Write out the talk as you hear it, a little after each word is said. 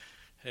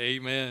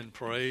Amen.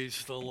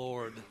 Praise the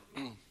Lord.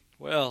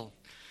 Well,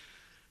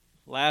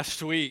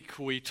 last week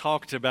we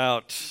talked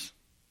about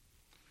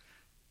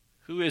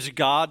who is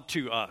God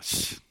to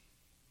us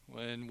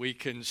when we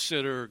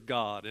consider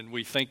God and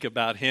we think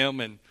about Him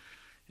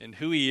and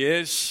who He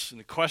is. And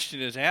the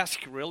question is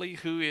asked, really,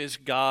 who is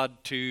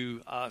God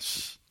to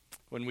us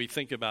when we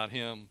think about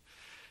Him?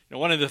 You know,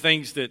 one of the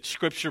things that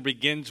Scripture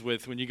begins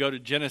with, when you go to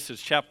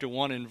Genesis chapter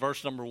 1 and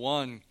verse number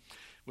 1,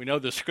 we know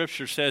the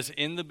Scripture says,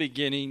 "In the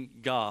beginning,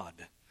 God."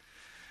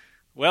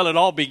 Well, it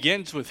all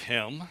begins with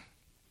Him.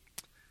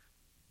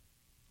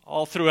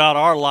 All throughout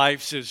our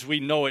lives as we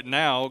know it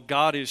now,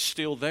 God is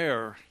still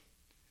there.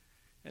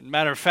 And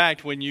matter of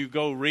fact, when you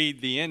go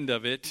read the end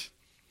of it,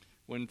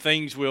 when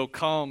things will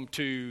come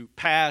to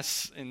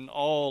pass in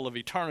all of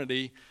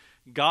eternity,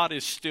 God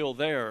is still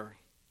there.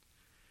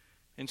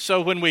 And so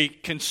when we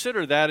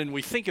consider that and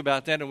we think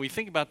about that and we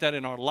think about that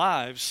in our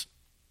lives,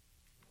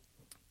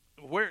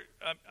 where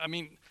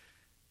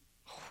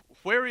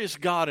is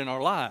God in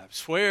our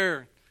lives?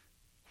 Where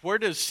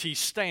does He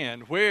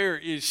stand?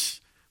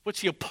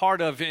 What's He a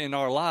part of in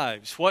our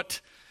lives?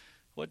 What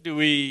do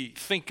we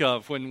think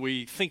of when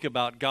we think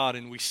about God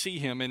and we see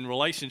Him in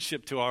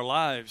relationship to our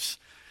lives?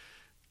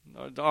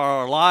 Do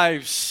our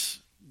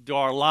lives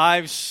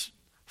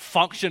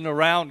function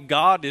around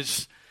God?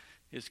 Is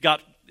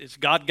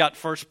God got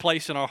first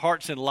place in our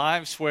hearts and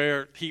lives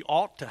where He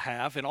ought to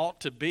have and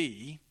ought to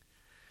be?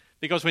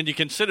 Because when you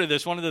consider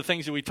this, one of the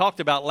things that we talked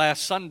about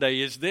last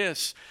Sunday is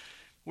this: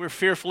 we're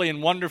fearfully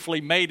and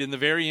wonderfully made in the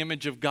very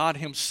image of God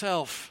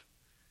Himself.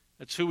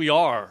 That's who we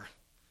are.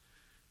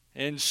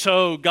 And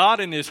so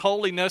God in His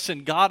holiness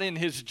and God in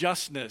His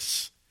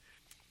justness.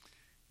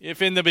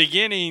 If in the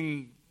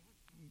beginning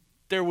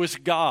there was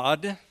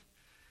God,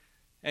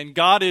 and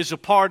God is a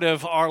part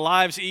of our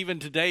lives even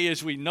today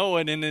as we know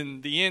it, and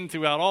in the end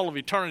throughout all of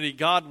eternity,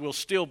 God will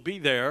still be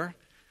there,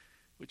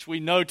 which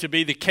we know to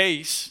be the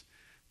case.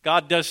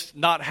 God does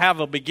not have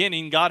a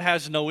beginning. God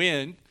has no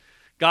end.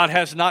 God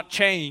has not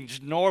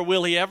changed, nor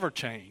will He ever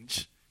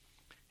change.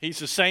 He's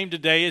the same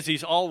today as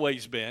He's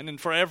always been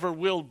and forever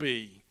will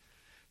be.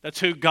 That's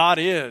who God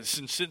is.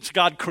 And since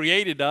God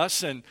created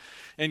us and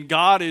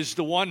God is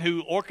the one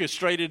who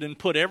orchestrated and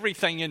put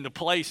everything into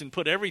place and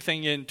put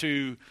everything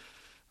into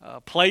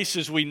place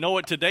as we know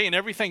it today, and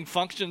everything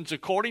functions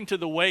according to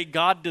the way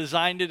God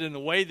designed it and the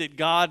way that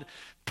God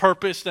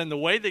purposed and the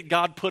way that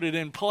God put it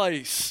in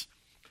place.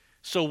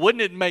 So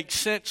wouldn't it make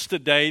sense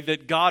today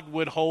that God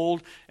would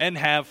hold and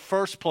have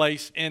first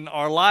place in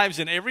our lives,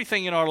 and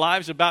everything in our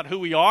lives about who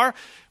we are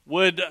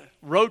would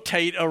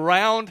rotate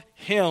around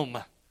Him?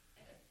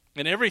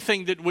 And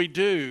everything that we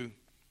do,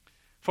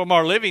 from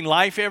our living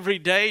life every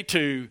day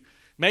to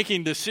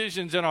making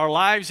decisions in our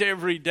lives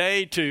every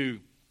day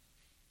to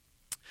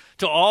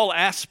all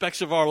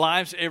aspects of our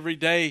lives every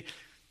day,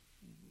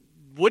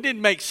 wouldn't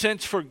it make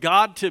sense for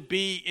God to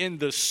be in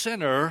the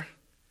center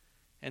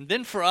and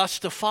then for us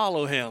to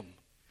follow Him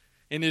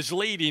in His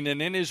leading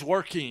and in His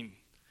working?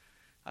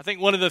 I think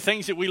one of the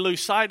things that we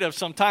lose sight of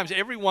sometimes,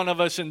 every one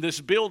of us in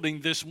this building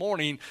this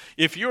morning,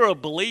 if you're a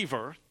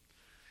believer,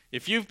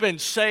 if you've been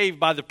saved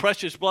by the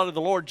precious blood of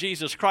the Lord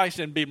Jesus Christ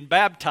and been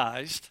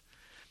baptized,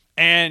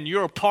 and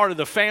you're a part of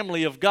the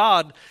family of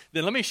God,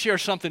 then let me share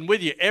something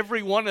with you.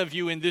 Every one of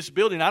you in this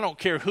building, I don't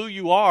care who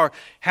you are,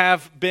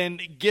 have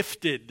been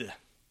gifted.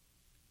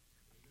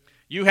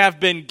 You have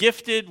been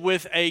gifted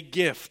with a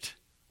gift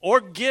or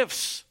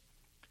gifts.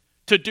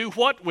 To do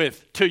what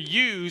with? To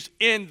use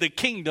in the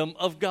kingdom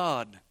of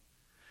God.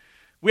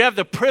 We have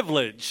the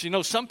privilege. You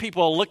know, some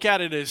people look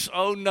at it as,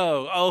 oh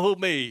no, oh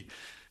me.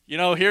 You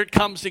know, here it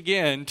comes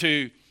again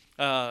to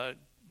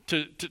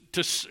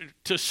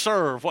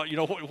serve.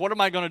 What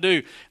am I going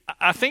to do?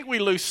 I think we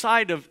lose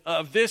sight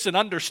of this and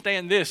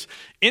understand this.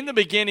 In the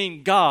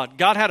beginning, God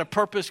had a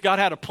purpose. God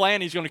had a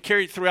plan. He's going to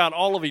carry it throughout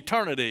all of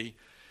eternity.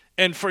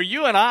 And for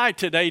you and I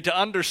today to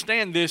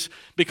understand this,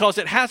 because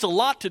it has a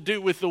lot to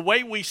do with the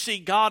way we see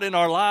God in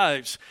our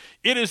lives,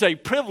 it is a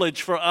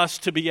privilege for us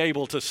to be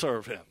able to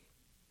serve Him.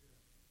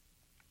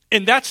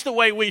 And that's the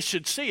way we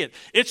should see it.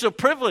 It's a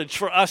privilege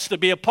for us to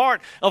be a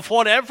part of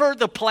whatever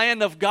the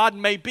plan of God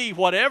may be,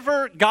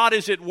 whatever God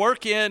is at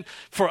work in,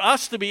 for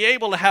us to be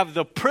able to have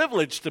the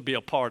privilege to be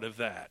a part of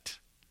that.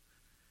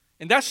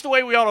 And that's the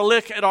way we ought to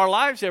look at our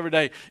lives every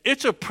day.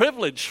 It's a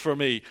privilege for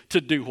me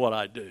to do what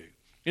I do.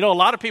 You know, a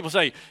lot of people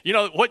say, you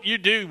know, what you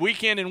do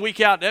week in and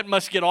week out, that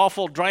must get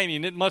awful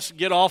draining. It must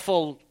get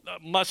awful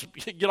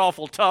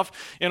tough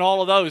in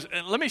all of those.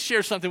 And let me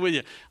share something with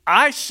you.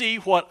 I see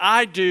what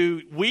I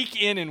do week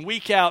in and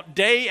week out,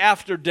 day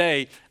after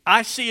day.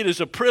 I see it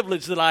as a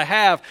privilege that I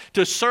have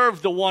to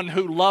serve the one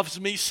who loves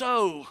me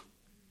so.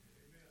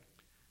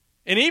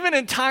 And even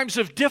in times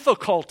of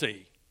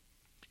difficulty,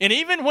 and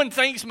even when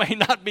things may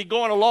not be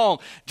going along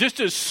just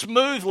as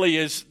smoothly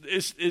as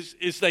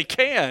they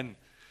can,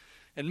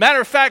 and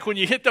matter of fact, when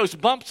you hit those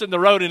bumps in the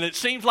road and it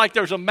seems like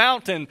there's a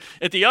mountain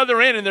at the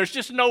other end and there's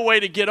just no way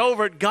to get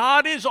over it,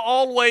 God is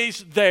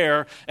always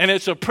there, and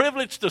it's a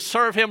privilege to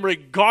serve Him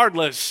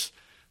regardless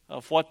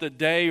of what the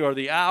day or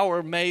the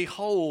hour may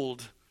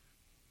hold.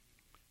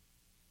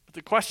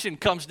 But the question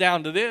comes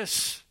down to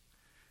this.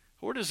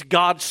 Where does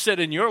God sit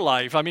in your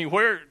life? I mean,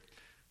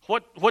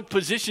 what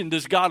position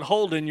does God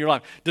hold in your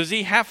life? Does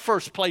he have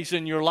first place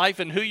in your life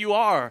and who you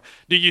are?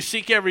 Do you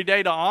seek every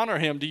day to honor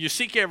him? Do you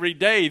seek every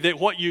day that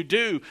what you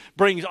do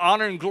brings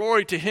honor and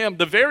glory to him,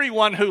 the very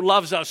one who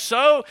loves us?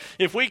 So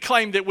if we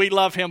claim that we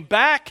love him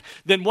back,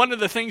 then one of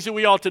the things that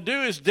we ought to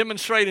do is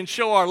demonstrate and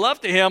show our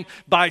love to him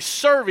by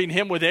serving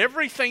him with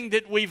everything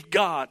that we've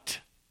got.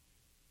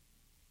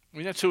 I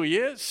mean, that's who he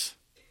is.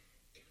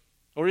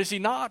 Or is he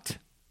not?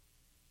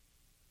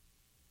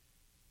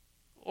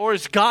 Or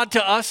is God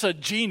to us a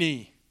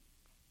genie?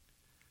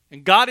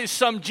 And God is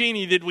some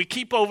genie that we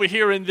keep over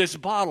here in this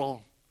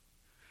bottle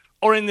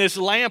or in this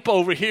lamp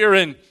over here.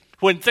 And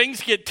when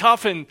things get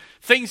tough and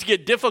things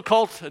get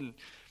difficult and,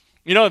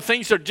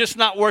 things are just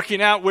not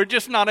working out, we're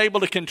just not able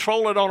to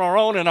control it on our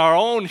own, and our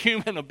own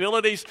human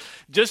abilities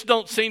just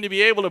don't seem to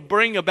be able to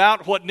bring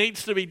about what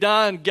needs to be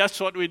done. Guess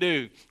what we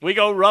do? We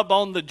go rub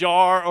on the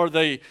jar or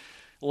the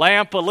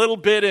lamp a little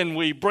bit, and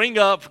we bring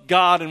up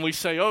God and we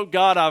say, oh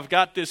God, I've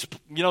got this,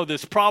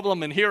 this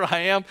problem, and here I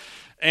am,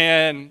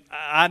 and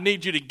I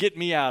need you to get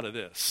me out of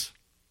this.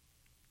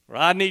 Or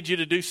I need you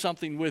to do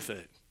something with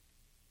it.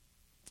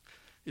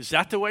 Is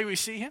that the way we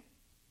see him?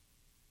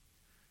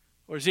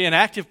 Or is he an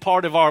active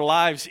part of our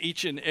lives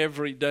each and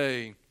every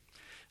day?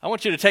 I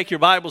want you to take your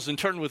Bibles and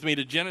turn with me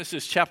to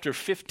Genesis chapter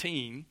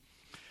 15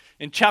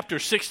 and chapter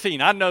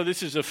 16. I know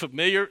this is a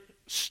familiar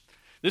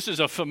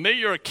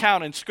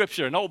account in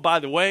Scripture. And oh, by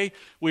the way,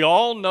 we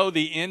all know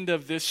the end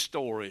of this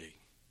story.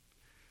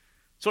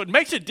 So it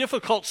makes it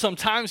difficult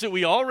sometimes that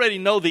we already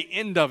know the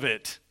end of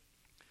it.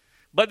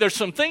 But there's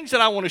some things that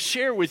I want to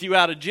share with you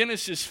out of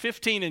Genesis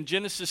 15 and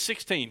Genesis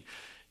 16.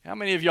 How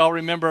many of y'all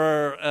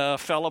remember a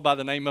fellow by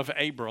the name of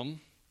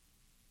Abram?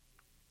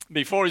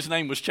 Before his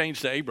name was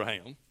changed to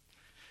Abraham.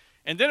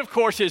 And then, of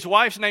course, his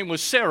wife's name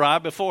was Sarai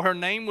before her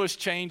name was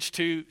changed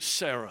to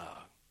Sarah.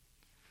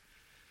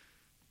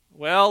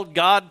 Well,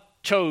 God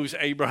chose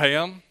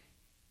Abraham,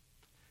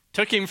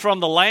 took him from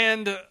the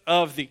land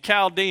of the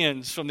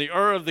Chaldeans, from the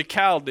Ur of the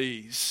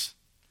Chaldees,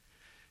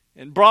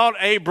 and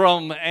brought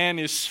Abram and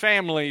his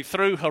family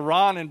through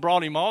Haran and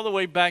brought him all the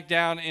way back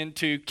down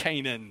into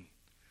Canaan.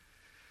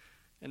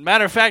 And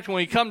matter of fact, when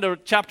we come to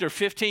chapter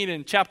 15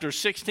 and chapter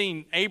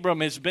 16,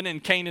 Abram has been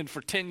in Canaan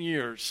for 10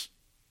 years.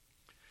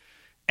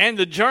 And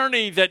the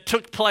journey that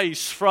took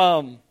place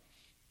from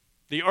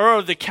the Ur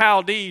of the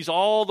Chaldees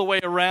all the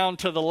way around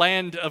to the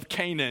land of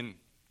Canaan,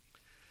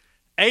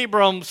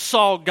 Abram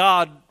saw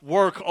God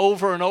work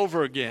over and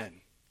over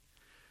again.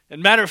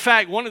 And matter of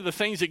fact, one of the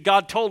things that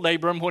God told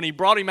Abram when he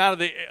brought him out of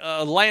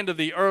the land of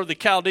the Ur of the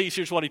Chaldees,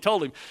 here's what he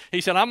told him. He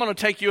said, I'm going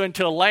to take you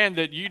into a land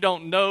that you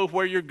don't know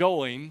where you're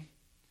going,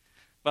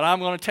 but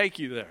I'm going to take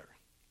you there.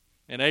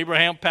 And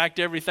Abraham packed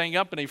everything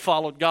up and he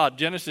followed God.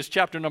 Genesis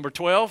chapter number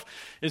 12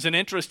 is an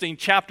interesting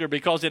chapter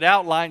because it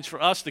outlines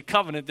for us the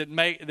covenant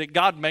that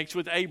God makes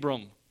with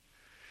Abram.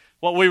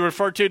 What we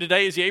refer to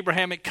today is the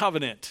Abrahamic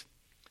covenant.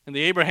 And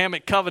the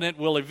Abrahamic covenant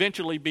will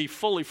eventually be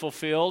fully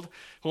fulfilled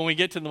when we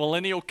get to the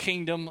millennial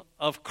kingdom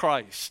of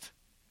Christ.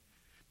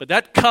 But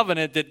that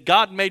covenant that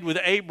God made with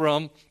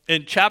Abram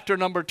in chapter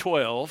number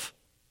 12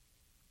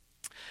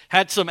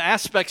 had some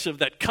aspects of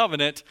that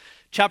covenant.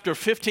 Chapter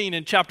 15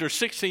 and chapter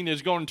 16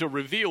 is going to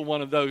reveal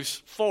one of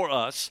those for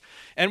us.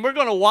 And we're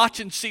going to watch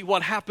and see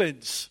what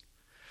happens.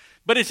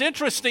 But it's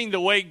interesting the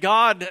way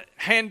God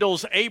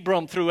handles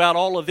Abram throughout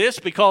all of this,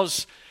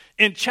 because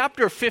in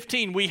chapter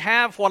 15 we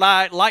have what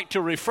I like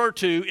to refer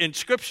to in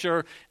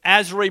Scripture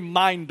as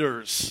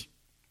reminders.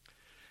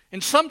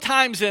 And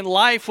sometimes in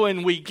life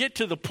when we get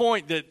to the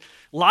point that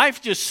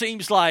life just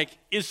seems like,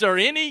 is there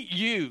any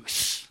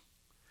use?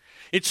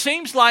 It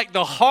seems like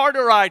the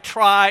harder I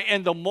try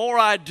and the more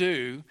I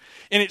do,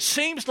 and it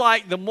seems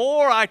like the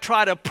more I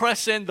try to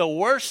press in, the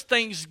worse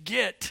things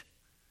get.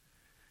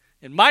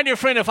 And my dear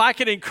friend, if I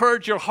could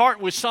encourage your heart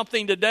with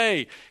something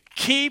today,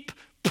 keep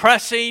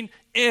pressing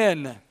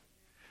in.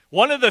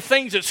 One of the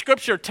things that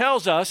Scripture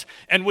tells us,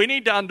 and we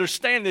need to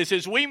understand this,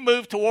 is we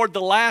move toward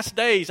the last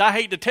days. I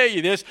hate to tell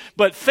you this,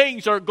 but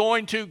things are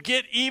going to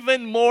get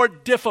even more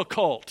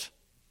difficult.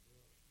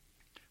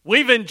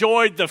 We've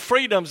enjoyed the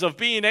freedoms of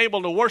being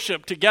able to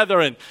worship together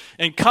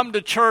and come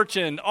to church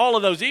and all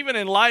of those, even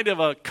in light of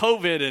a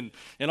COVID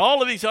and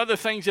all of these other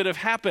things that have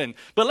happened.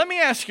 But let me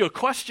ask you a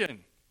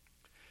question.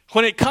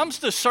 When it comes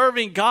to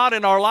serving God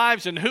in our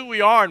lives and who we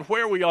are and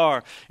where we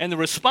are and the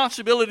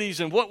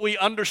responsibilities and what we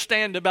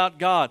understand about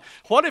God,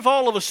 what if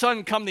all of a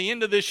sudden come the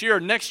end of this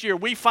year, next year,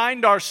 we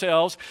find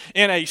ourselves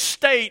in a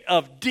state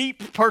of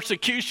deep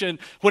persecution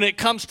when it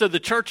comes to the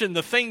church and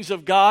the things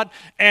of God,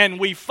 and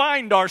we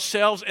find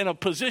ourselves in a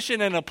position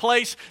and a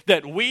place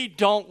that we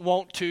don't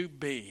want to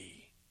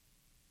be?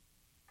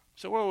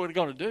 So what are we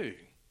going to do?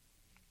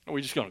 Are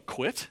we just going to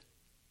quit?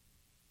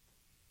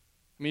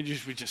 I mean,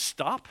 we just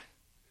stop?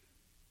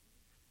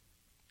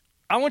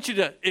 I want you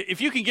to, if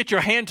you can get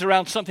your hands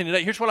around something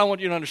today, here's what I want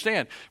you to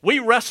understand. We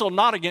wrestle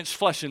not against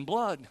flesh and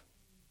blood.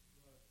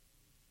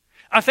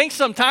 I think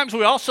sometimes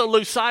we also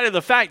lose sight of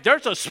the fact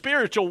there's a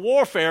spiritual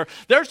warfare,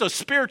 there's a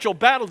spiritual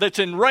battle that's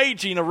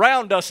enraging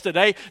around us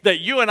today that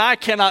you and I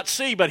cannot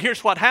see, but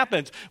here's what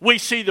happens. We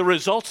see the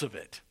results of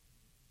it.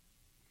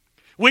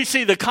 We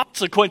see the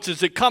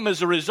consequences that come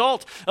as a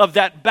result of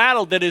that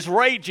battle that is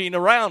raging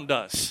around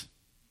us.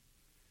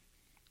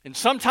 And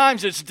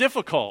sometimes it's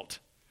difficult.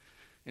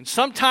 And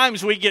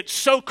sometimes we get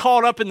so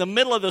caught up in the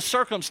middle of the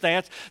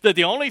circumstance that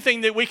the only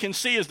thing that we can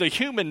see is the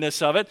humanness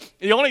of it.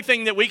 The only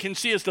thing that we can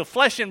see is the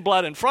flesh and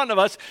blood in front of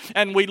us.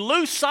 And we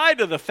lose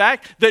sight of the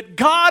fact that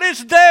God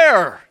is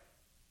there.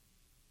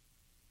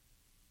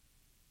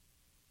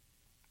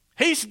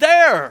 He's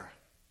there.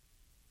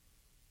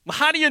 Well,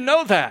 how do you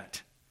know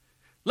that?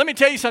 Let me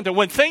tell you something.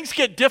 When things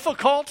get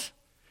difficult,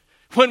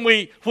 when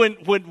we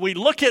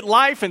look at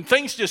life and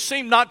things just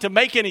seem not to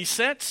make any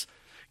sense,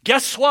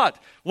 guess what?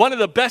 One of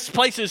the best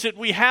places that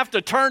we have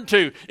to turn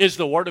to is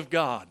the Word of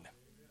God.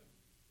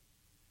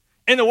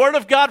 And the Word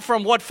of God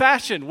from what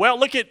fashion? Well,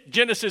 look at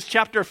Genesis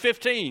chapter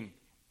 15.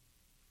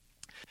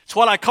 It's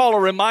what I call a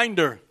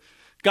reminder.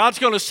 God's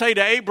going to say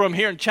to Abram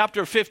here in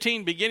chapter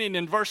 15, beginning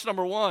in verse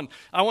number 1.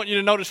 I want you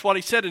to notice what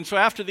he said. And so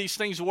after these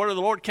things, the word of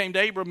the Lord came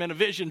to Abram in a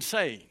vision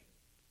saying.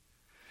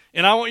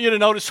 And I want you to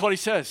notice what he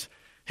says.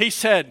 He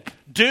said,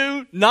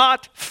 do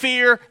not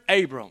fear,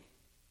 Abram.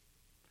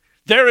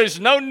 There is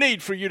no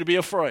need for you to be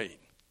afraid.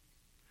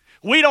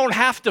 We don't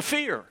have to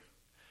fear.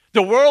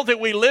 The world that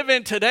we live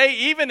in today,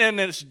 even in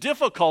its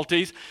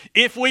difficulties,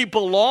 if we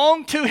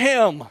belong to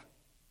Him,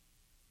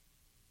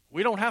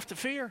 we don't have to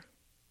fear.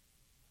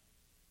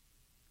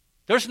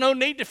 There's no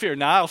need to fear.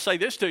 Now, I'll say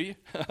this to you.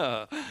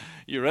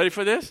 You ready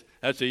for this?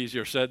 That's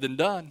easier said than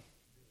done.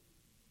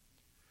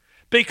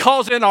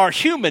 Because in our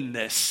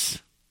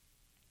humanness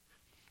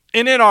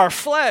and in our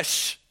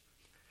flesh,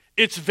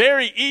 it's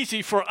very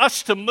easy for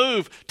us to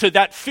move to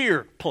that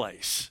fear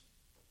place.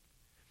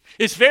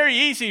 It's very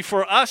easy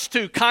for us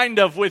to kind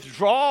of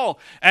withdraw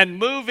and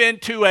move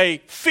into a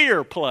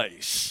fear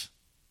place.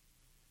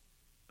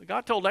 But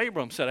God told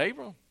Abram, said,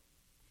 Abram,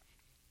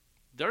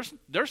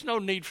 there's no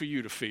need for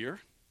you to fear.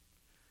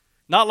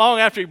 Not long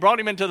after he brought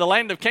him into the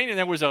land of Canaan,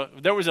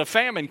 there was a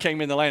famine came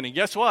in the land. And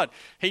guess what?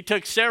 He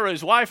took Sarah,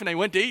 his wife, and they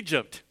went to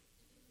Egypt.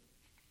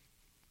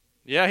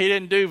 Yeah, he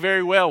didn't do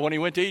very well when he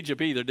went to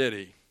Egypt either, did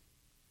he?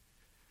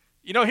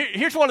 You know,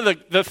 here's one of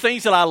the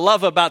things that I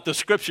love about the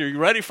Scripture. You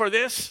ready for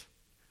this?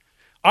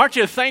 Aren't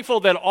you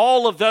thankful that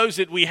all of those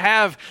that we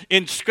have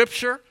in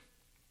Scripture,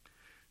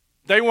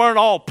 they weren't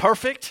all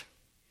perfect?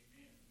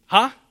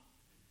 Huh?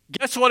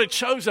 Guess what it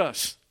shows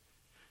us?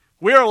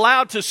 We're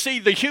allowed to see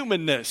the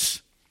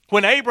humanness.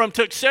 When Abram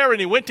took Sarah and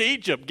he went to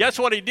Egypt, guess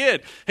what he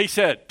did? He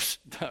said,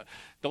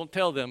 don't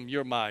tell them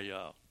you're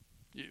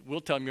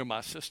we'll tell them you're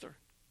my sister.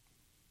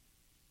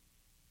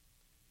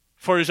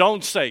 For his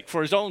own sake,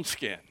 for his own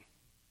skin.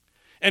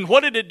 And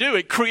what did it do?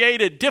 It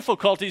created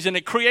difficulties and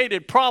it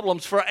created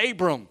problems for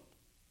Abram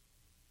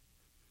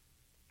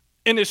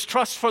in his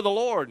trust for the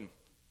Lord.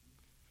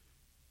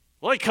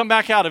 Well, he come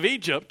back out of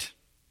Egypt.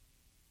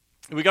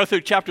 And we go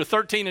through chapter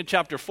 13 and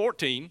chapter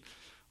 14.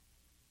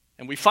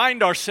 And we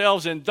find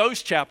ourselves in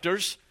those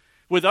chapters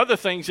with other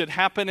things that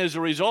happen as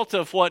a result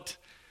of what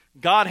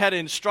God had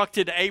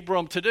instructed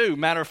Abram to do.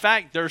 Matter of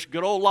fact, there's a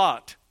good old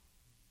lot.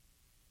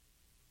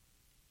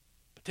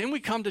 But then we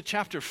come to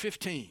chapter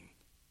 15.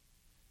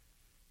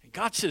 And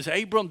God says,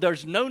 Abram,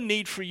 there's no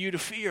need for you to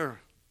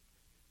fear.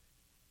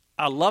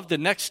 I love the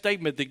next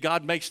statement that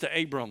God makes to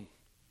Abram.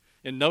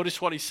 And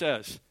notice what he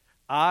says.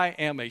 I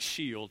am a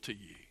shield to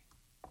you.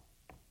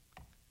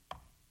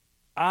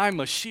 I'm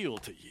a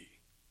shield to you.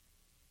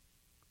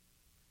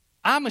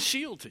 I'm a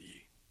shield to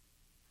you.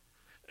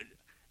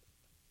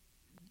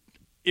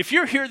 If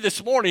you're here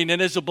this morning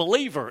and as a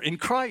believer in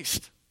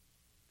Christ,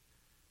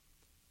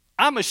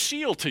 I'm a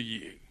shield to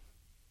you.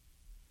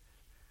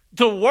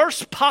 The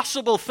worst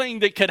possible thing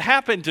that could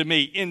happen to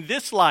me in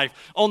this life,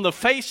 on the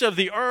face of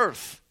the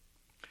earth,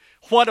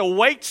 what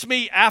awaits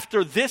me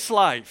after this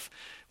life,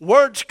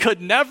 words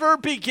could never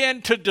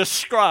begin to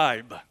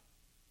describe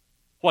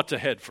what's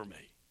ahead for me.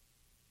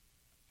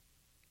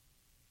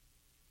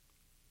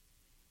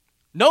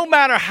 No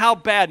matter how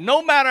bad,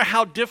 no matter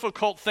how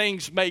difficult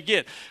things may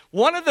get,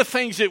 one of the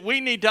things that we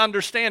need to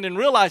understand and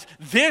realize,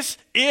 this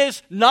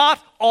is not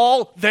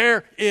all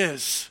there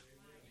is.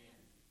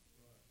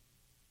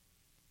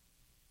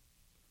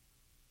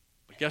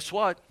 But guess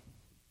what?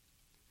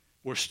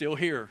 We're still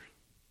here.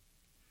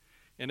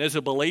 And as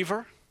a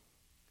believer,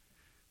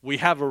 we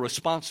have a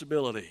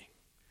responsibility.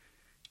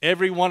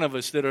 Every one of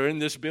us that are in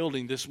this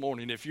building this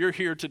morning, if you're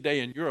here today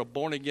and you're a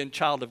born-again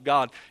child of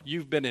God,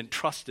 you've been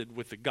entrusted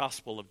with the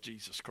gospel of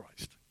Jesus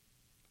Christ.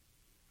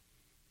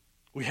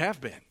 We have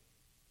been.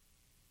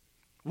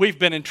 We've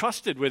been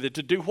entrusted with it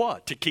to do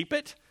what? To keep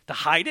it? To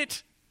hide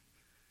it?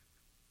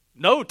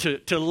 No, to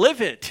live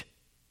it.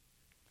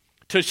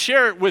 To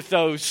share it with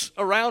those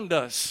around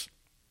us.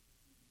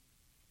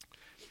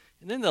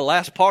 And then the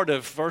last part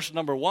of verse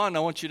number 1, I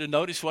want you to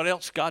notice what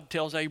else God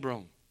tells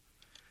Abram.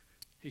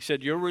 He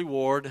said, your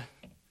reward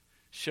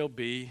shall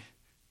be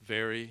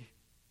very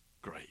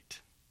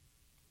great.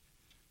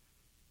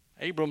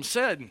 Abram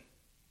said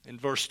in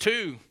verse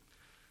 2,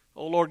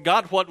 O Lord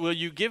God, what will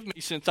you give me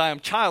since I am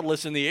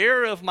childless, and the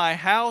heir of my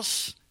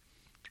house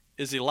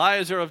is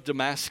Eliezer of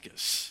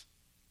Damascus?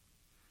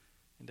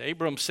 And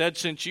Abram said,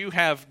 since you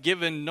have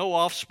given no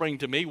offspring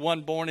to me,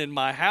 one born in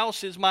my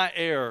house is my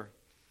heir.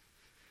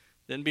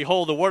 Then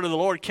behold, the word of the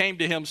Lord came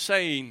to him,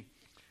 saying,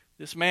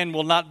 this man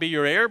will not be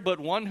your heir, but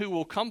one who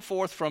will come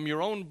forth from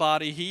your own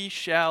body, he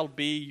shall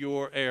be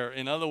your heir.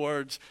 In other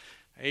words,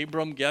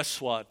 Abram,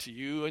 guess what?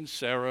 You and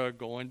Sarah are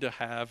going to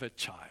have a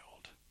child.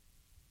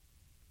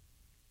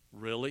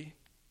 Really?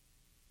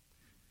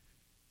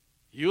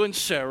 You and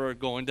Sarah are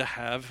going to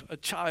have a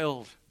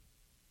child.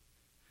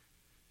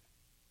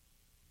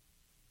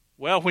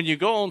 Well, when you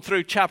go on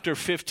through chapter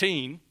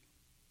 15,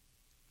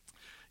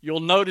 you'll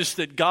notice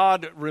that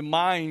God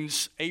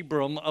reminds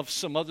Abram of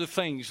some other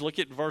things. Look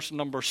at verse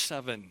number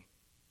 7.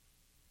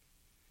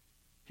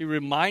 He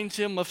reminds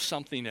him of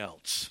something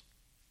else.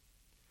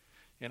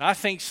 And I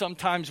think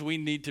sometimes we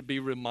need to be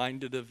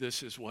reminded of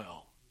this as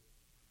well.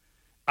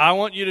 I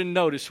want you to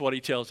notice what he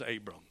tells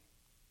Abram.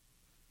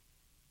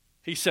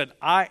 He said,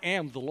 I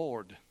am the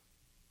Lord.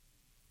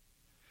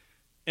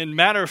 And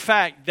matter of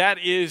fact, that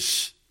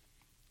is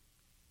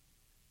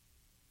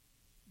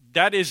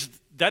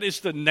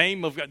the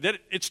name of God.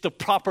 It's the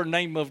proper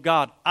name of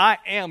God. I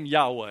am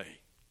Yahweh.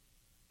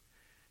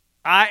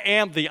 I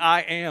am the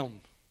I am.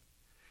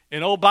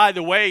 And oh, by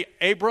the way,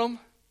 Abram,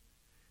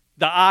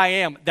 the I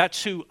am,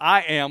 that's who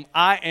I am.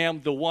 I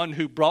am the one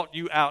who brought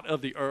you out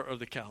of the Ur of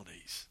the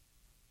Chaldees.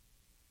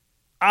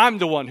 I'm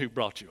the one who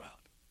brought you out.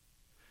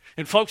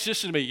 And folks,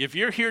 listen to me. If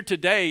you're here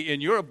today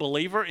and you're a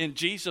believer in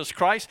Jesus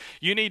Christ,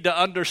 you need to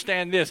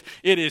understand this.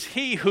 It is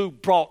He who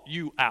brought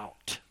you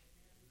out.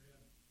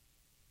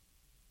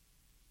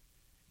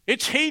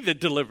 It's He that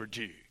delivered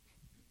you.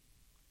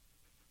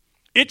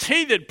 It's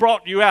He that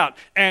brought you out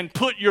and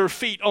put your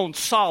feet on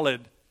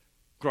solid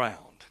ground.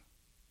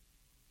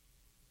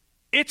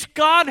 It's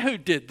God who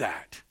did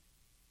that.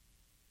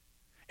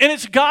 And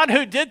it's God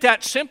who did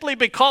that simply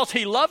because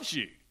He loves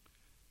you.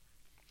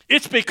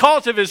 It's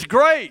because of His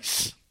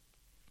grace.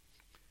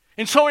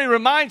 And so He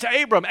reminds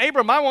Abram,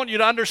 I want you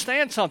to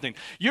understand something.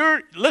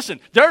 Listen,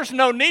 there's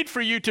no need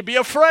for you to be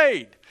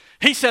afraid.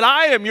 He said,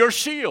 I am your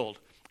shield.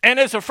 And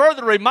as a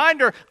further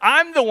reminder,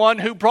 I'm the one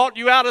who brought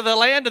you out of the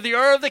land of the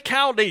Ur of the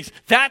Chaldees.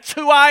 That's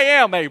who I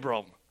am,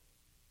 Abram.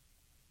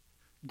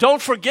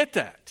 Don't forget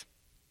that.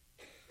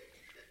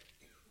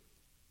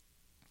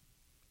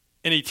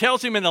 And He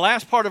tells him in the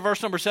last part of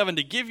verse number 7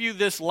 to give you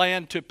this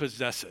land to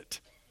possess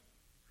it.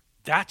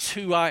 That's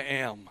who I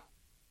am.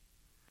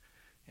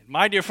 And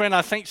my dear friend,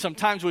 I think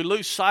sometimes we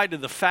lose sight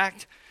of the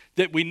fact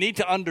that we need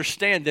to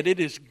understand that it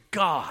is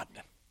God.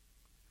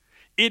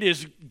 It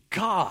is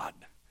God.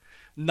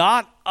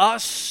 Not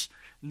us,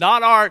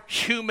 not our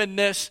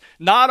humanness,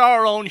 not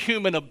our own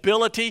human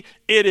ability.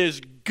 It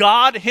is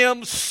God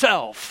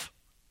Himself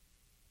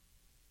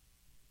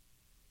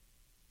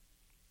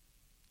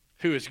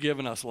who has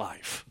given us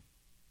life.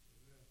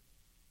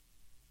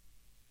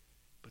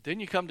 But then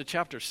you come to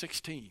chapter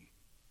 16,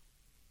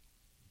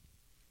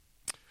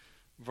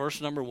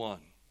 verse number 1.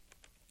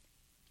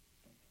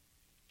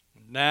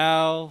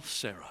 Now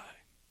Sarai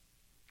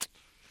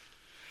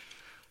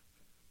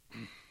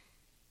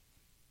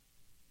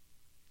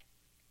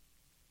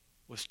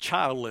was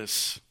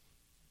childless,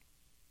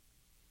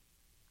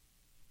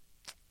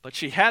 but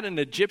she had an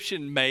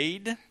Egyptian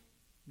maid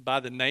by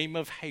the name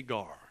of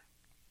Hagar,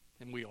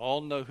 and we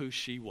all know who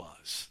she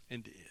was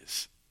and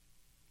is.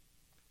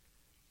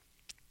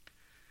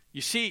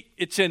 You see,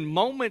 it's in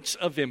moments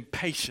of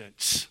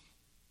impatience.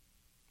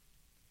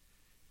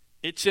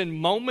 It's in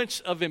moments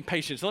of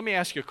impatience. Let me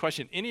ask you a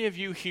question. Any of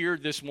you here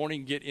this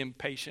morning get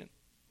impatient?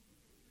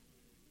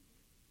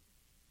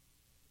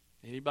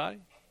 Anybody?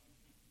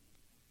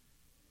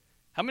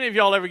 How many of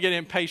y'all ever get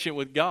impatient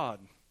with God?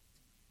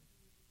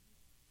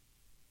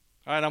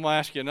 All right, I'm going to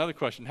ask you another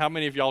question. How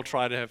many of y'all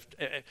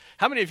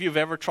how many of you have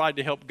ever tried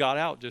to help God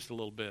out just a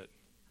little bit?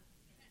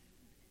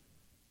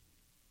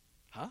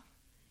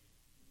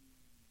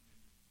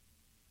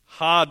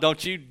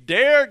 Don't you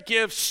dare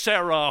give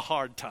Sarah a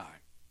hard time.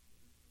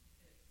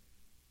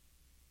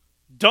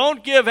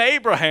 Don't give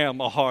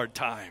Abraham a hard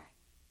time.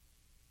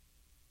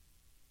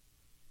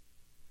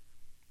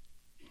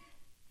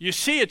 You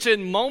see, it's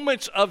in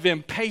moments of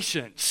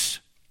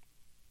impatience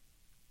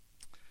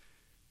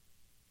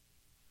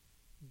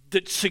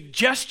that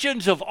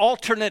suggestions of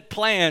alternate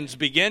plans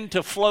begin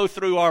to flow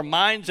through our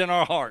minds and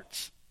our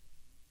hearts.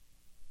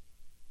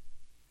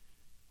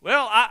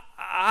 Well,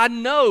 I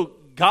know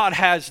God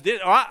has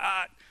this,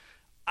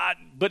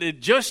 but it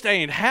just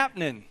ain't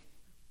happening.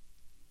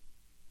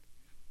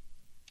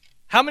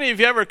 How many of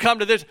you ever come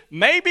to this?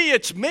 Maybe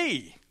it's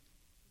me.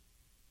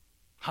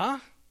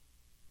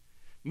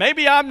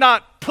 Maybe I'm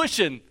not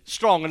pushing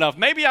strong enough.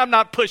 Maybe I'm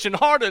not pushing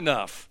hard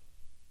enough.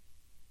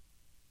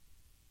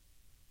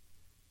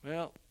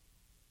 Well,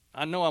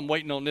 I know I'm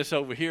waiting on this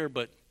over here,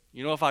 but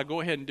if I go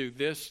ahead and do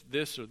this,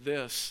 or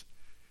this,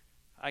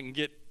 I can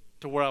get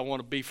to where I want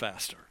to be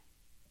faster.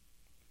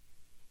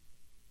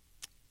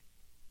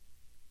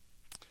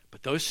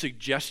 But those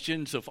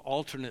suggestions of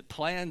alternate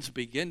plans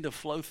begin to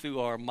flow through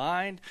our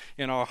mind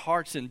and our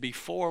hearts, and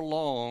before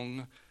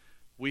long,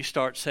 we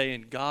start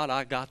saying, God,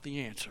 I got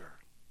the answer.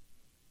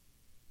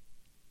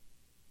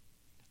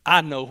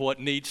 I know what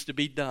needs to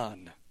be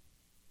done.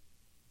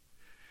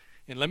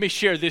 And let me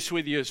share this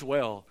with you as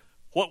well.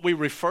 What we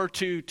refer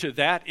to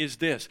that is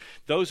this.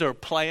 Those are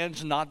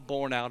plans not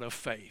born out of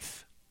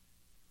faith.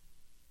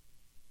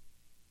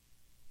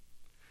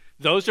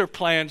 Those are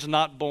plans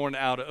not born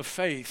out of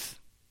faith.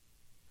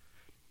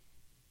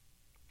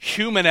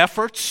 Human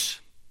efforts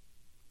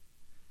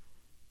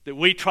that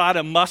we try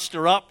to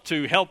muster up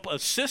to help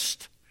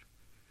assist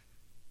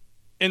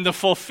in the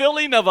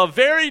fulfilling of a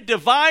very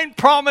divine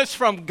promise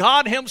from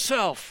God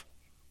Himself.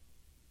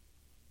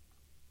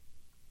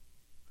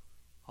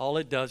 All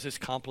it does is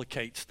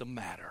complicates the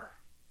matter.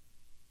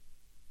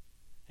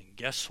 And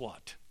guess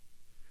what?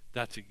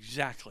 That's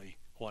exactly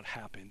what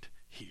happened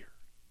here.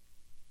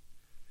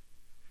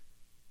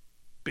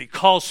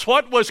 Because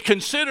what was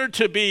considered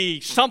to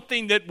be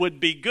something that would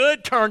be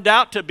good turned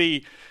out to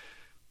be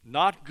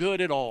not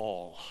good at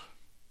all.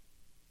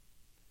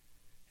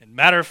 And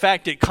matter of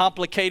fact, it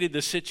complicated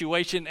the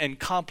situation and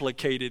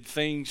complicated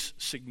things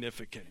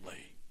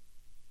significantly.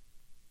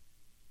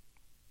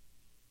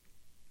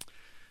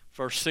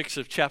 Verse 6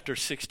 of chapter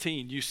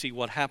 16, you see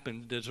what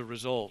happened as a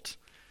result.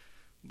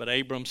 But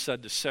Abram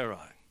said to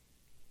Sarai,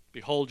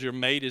 behold, your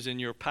maid is in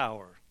your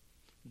power.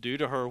 Do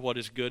to her what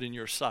is good in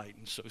your sight.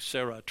 And so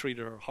Sarah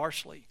treated her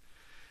harshly,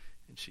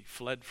 and she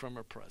fled from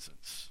her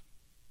presence.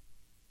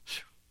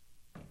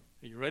 Are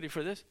you ready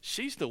for this?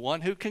 She's the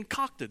one who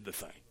concocted the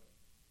thing.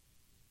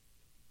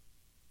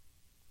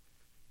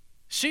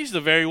 She's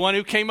the very one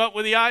who came up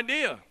with the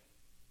idea.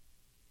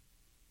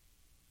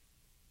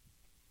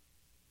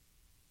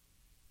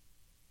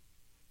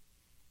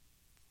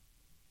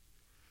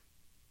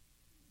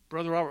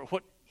 Brother Robert,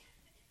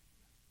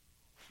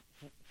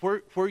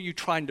 where are you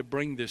trying to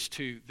bring this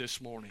to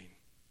this morning?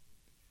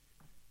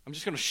 I'm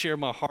just going to share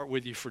my heart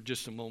with you for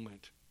just a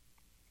moment.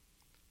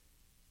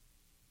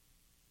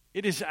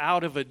 It is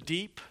out of a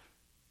deep,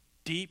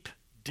 deep,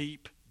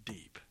 deep,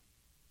 deep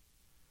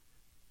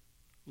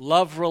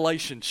love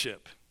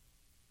relationship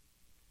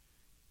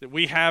that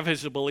we have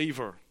as a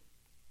believer,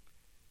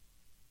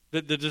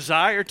 that the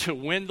desire to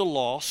win the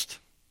lost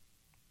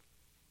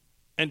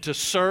and to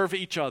serve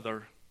each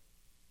other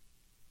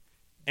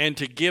and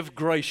to give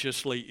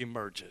graciously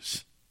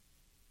emerges.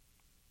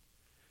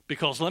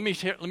 Because let me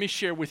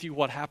share with you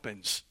what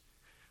happens.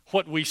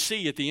 What we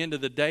see at the end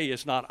of the day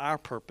is not our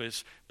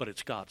purpose, but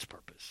it's God's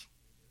purpose.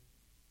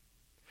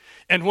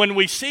 And when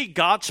we see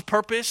God's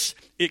purpose,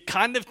 it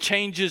kind of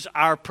changes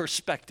our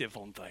perspective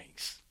on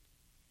things.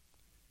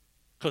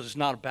 Because it's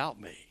not about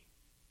me.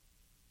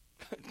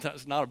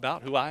 It's not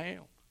about who I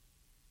am.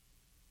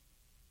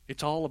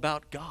 It's all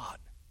about God.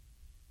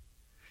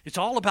 It's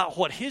all about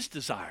what His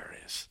desire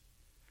is.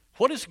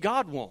 What does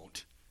God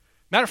want?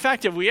 Matter of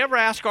fact, have we ever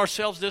asked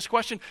ourselves this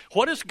question?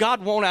 What does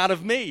God want out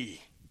of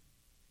me?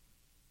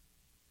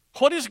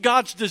 What is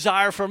God's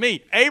desire for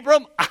me?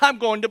 Abram, I'm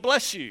going to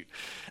bless you.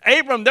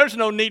 Abram, there's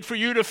no need for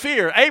you to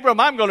fear. Abram,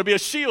 I'm going to be a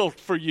shield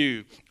for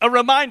you. A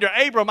reminder,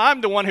 Abram,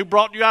 I'm the one who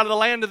brought you out of the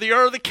land of the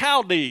Ur of the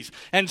Chaldees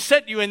and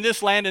set you in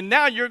this land, and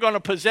now you're going to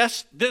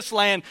possess this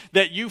land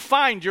that you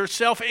find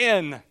yourself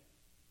in.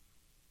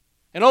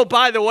 And oh,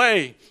 by the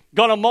way,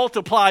 going to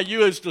multiply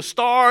you as the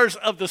stars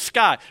of the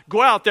sky.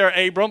 Go out there,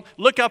 Abram.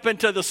 Look up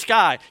into the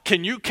sky.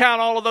 Can you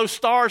count all of those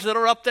stars that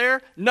are up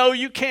there? No,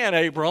 you can't,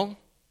 Abram.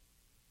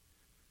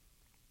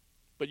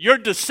 But your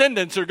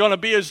descendants are going to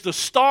be as the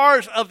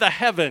stars of the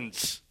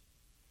heavens.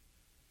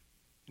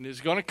 And it's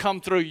going to come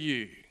through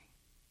you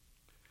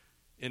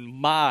in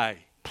my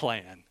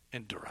plan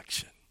and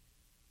direction.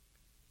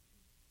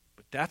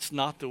 But that's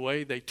not the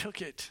way they took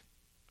it.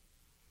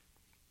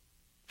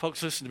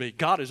 Folks, listen to me.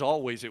 God is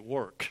always at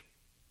work.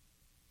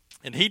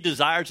 And He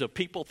desires a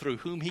people through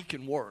whom He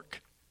can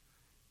work.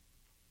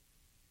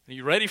 Are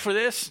you ready for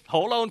this?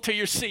 Hold on to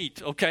your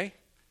seat, okay?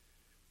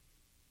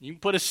 You can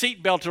put a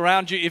seatbelt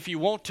around you if you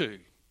want to.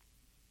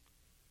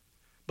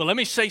 But let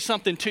me say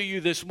something to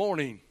you this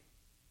morning.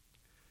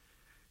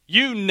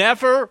 You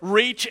never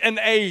reach an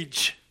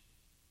age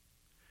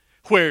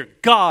where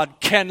God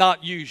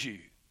cannot use you.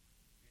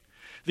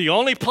 The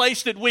only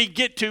place that we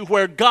get to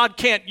where God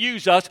can't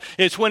use us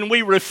is when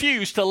we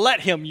refuse to let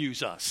Him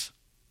use us.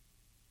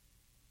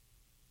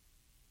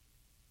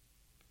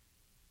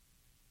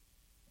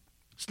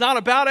 It's not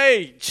about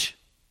age.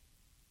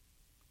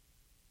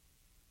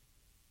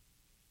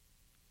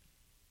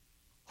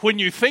 When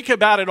you think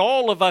about it,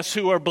 all of us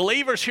who are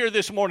believers here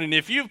this morning,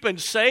 if you've been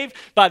saved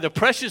by the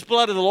precious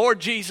blood of the Lord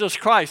Jesus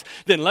Christ,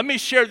 then let me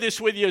share this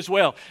with you as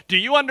well. Do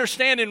you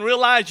understand and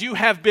realize you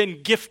have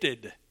been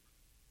gifted?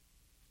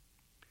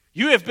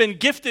 You have been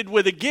gifted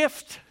with a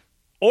gift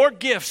or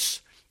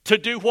gifts to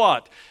do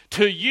what?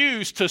 To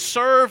use to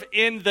serve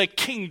in the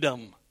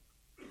kingdom.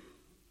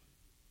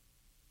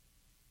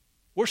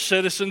 We're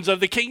citizens of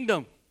the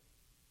kingdom.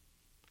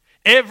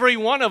 Every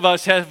one of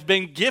us have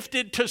been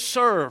gifted to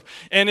serve.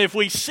 And if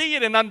we see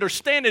it and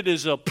understand it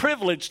as a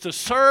privilege to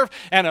serve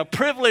and a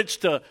privilege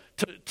to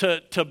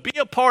be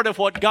a part of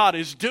what God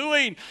is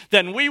doing,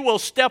 then we will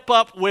step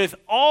up with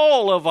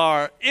all of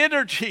our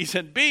energies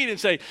and being and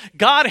say,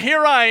 God,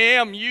 here I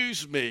am,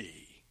 use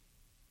me.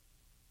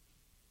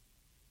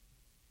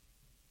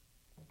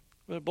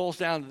 But it boils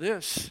down to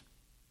this.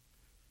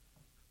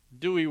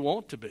 Do we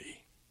want to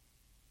be?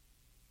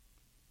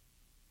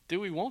 Do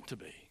we want to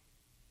be?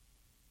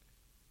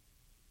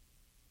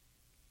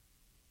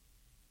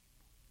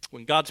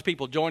 When God's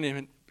people join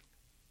Him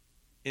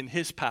in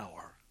His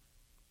power,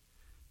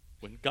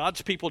 when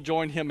God's people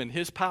join Him in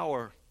His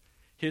power,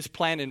 His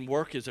plan and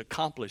work is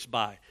accomplished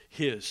by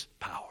His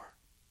power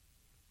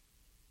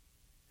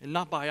and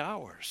not by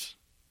ours.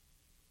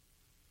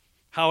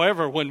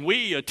 However, when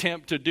we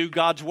attempt to do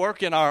God's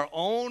work in our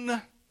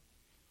own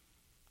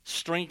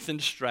strength and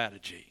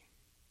strategy,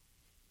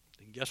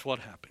 then guess what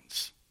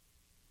happens?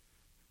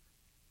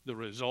 The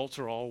results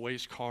are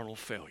always carnal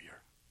failure.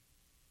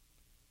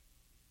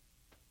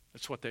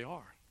 That's what they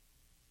are.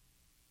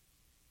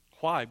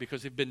 Why?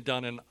 Because they've been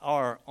done in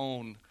our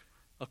own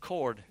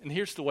accord. And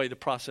here's the way the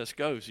process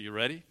goes. Are you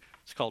ready?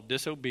 It's called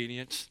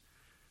disobedience.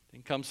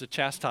 Then comes the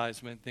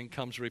chastisement. Then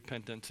comes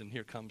repentance. And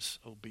here comes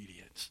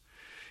obedience.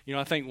 You know,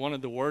 I think one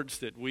of the words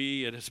that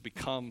it has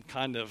become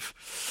kind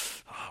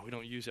of, we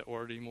don't use that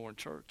word anymore in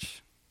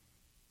church.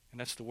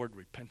 And that's the word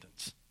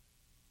repentance.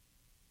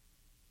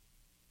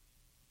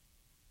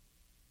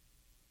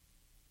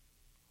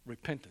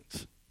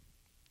 Repentance.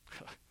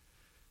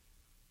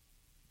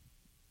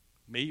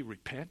 Me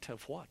repent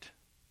of what?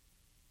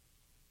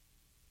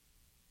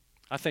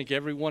 I think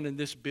everyone in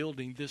this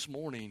building this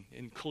morning,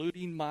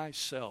 including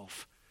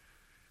myself,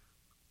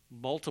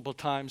 multiple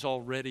times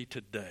already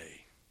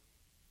today,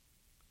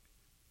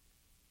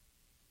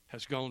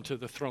 has gone to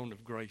the throne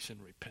of grace in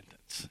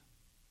repentance.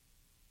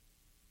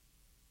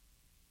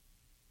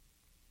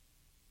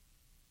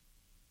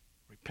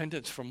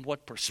 Repentance from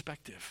what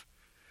perspective?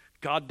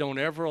 God, don't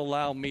ever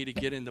allow me to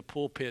get in the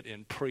pulpit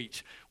and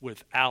preach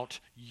without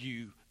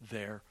you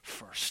there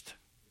first.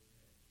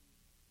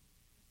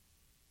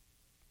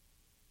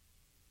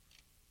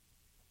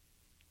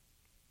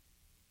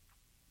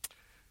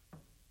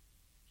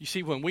 You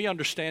see, when we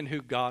understand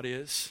who God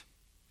is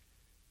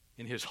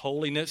in His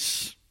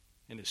holiness,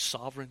 in His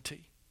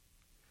sovereignty,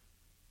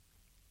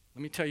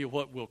 let me tell you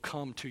what will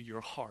come to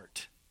your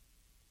heart.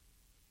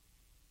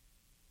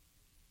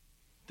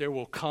 There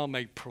will come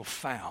a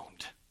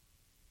profound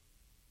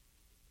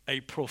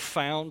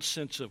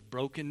sense of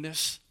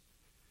brokenness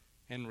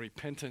and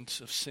repentance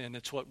of sin.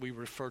 It's what we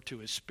refer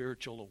to as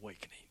spiritual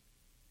awakening.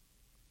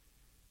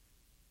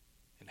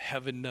 And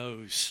heaven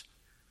knows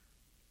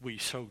we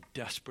so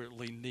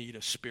desperately need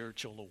a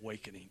spiritual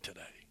awakening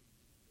today.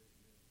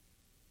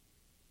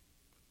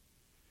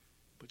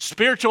 But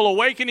spiritual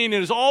awakening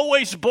is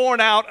always born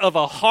out of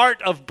a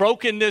heart of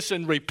brokenness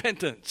and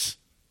repentance.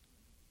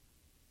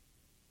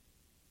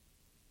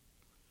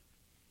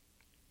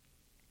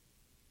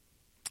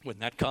 When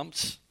that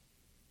comes,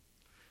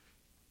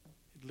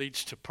 it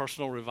leads to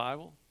personal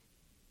revival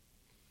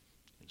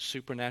and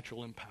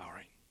supernatural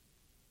empowering.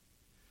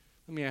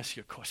 Let me ask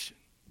you a question.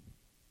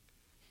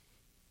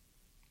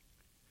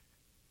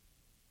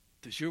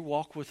 Does your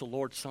walk with the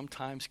Lord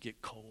sometimes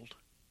get cold?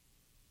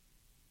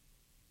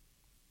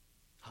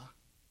 Huh?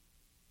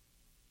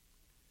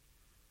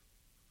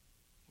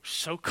 We're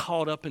so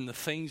caught up in the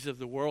things of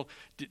the world.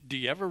 Do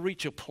you ever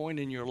reach a point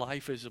in your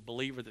life as a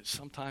believer that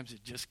sometimes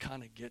it just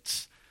kind of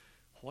gets,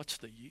 what's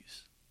the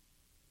use?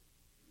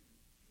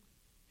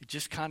 It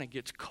just kind of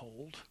gets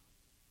cold.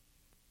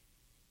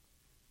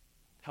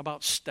 How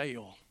about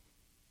stale?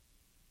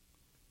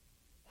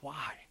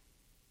 Why?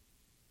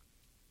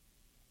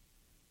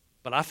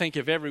 But I think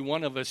if every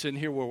one of us in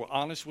here were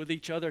honest with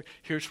each other,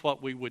 here's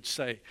what we would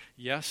say.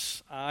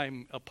 Yes,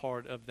 I'm a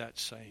part of that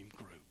same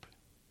group.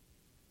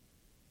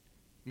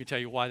 Let me tell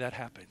you why that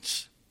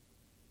happens.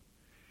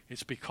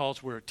 It's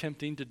because we're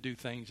attempting to do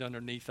things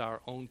underneath our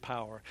own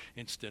power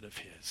instead of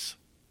His.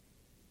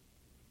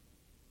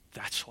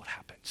 That's what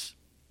happens.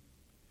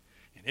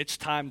 And it's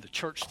time the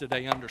church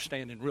today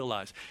understand and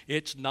realize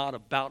it's not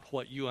about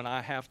what you and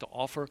I have to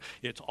offer.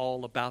 It's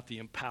all about the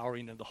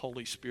empowering of the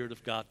Holy Spirit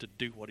of God to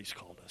do what He's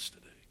called us to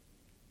do.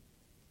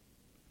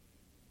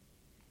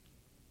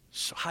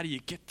 So how do you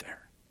get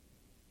there?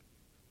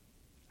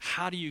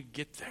 How do you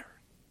get there?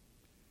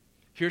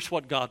 Here's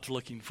what God's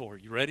looking for.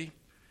 You ready?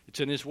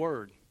 It's in His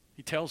Word.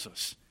 He tells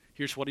us.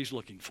 Here's what He's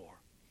looking for.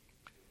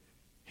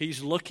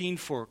 He's looking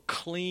for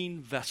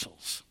clean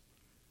vessels,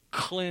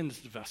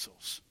 cleansed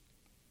vessels,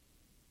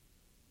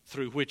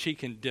 through which He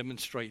can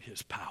demonstrate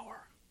His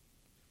power.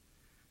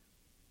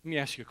 Let me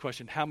ask you a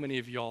question. How many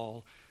of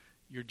y'all,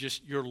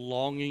 you're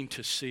longing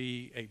to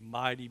see a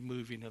mighty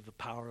moving of the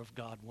power of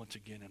God once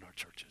again in our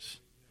churches?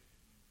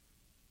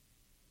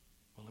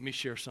 Well, let me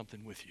share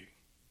something with you.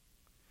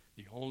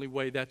 The only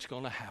way that's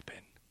going to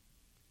happen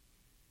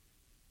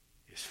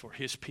is for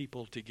His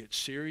people to get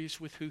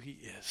serious with who He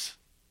is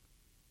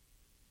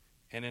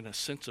and in a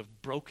sense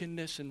of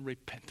brokenness and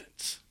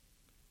repentance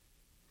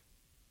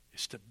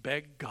is to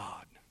beg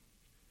God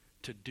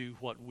to do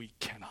what we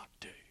cannot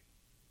do.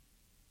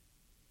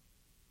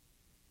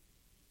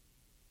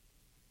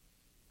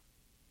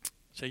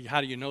 Say,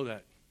 how do you know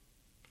that?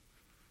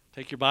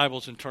 Take your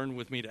Bibles and turn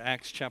with me to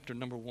Acts chapter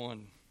number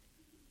 1.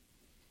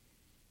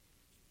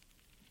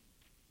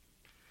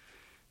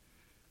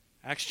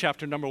 Acts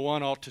chapter number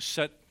 1 ought to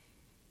set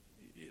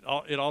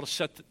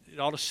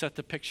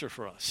the picture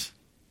for us.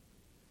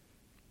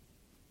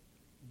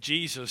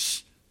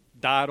 Jesus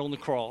died on the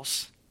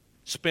cross,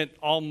 spent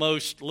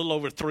almost a little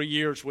over 3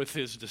 years with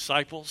his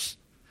disciples.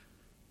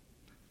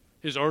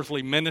 His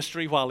earthly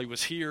ministry while he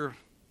was here,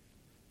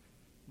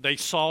 they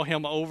saw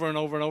him over and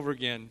over and over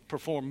again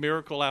perform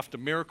miracle after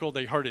miracle.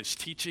 They heard his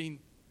teaching.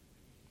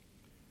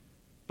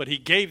 But he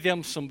gave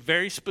them some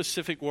very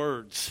specific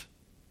words.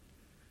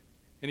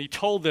 And he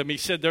told them, he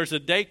said, there's a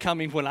day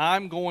coming when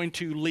I'm going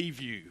to leave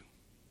you.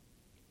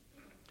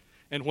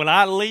 And when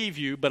I leave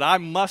you, but I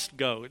must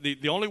go.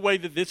 The only way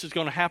that this is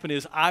going to happen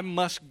is I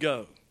must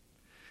go.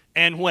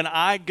 And when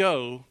I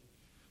go,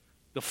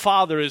 the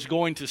Father is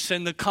going to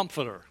send the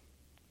Comforter,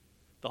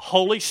 the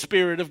Holy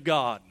Spirit of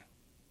God.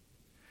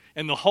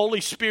 And the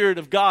Holy Spirit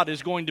of God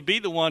is going to be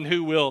the one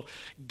who will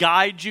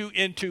guide you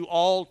into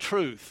all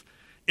truth.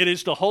 It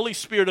is the Holy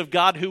Spirit of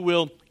God who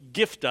will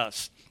gift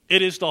us.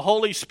 It is the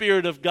Holy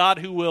Spirit of God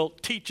who will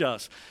teach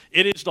us.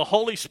 It is the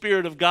Holy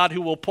Spirit of God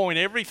who will point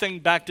everything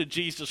back to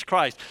Jesus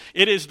Christ.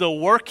 It is the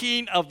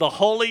working of the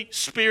Holy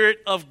Spirit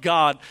of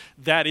God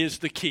that is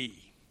the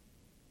key.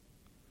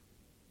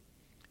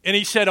 And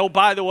he said, oh,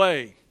 by the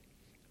way,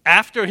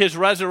 after his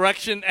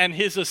resurrection and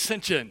his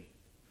ascension,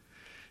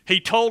 he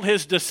told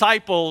his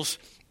disciples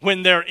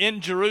when they're in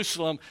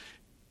Jerusalem,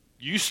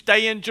 you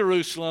stay in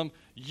Jerusalem,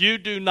 you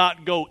do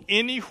not go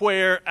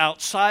anywhere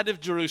outside of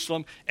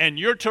Jerusalem, and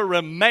you're to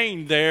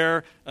remain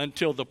there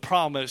until the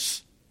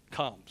promise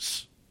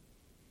comes.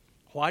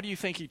 Why do you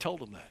think he told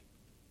them that?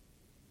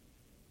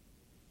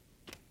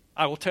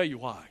 I will tell you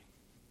why.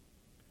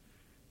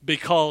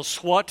 Because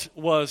what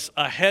was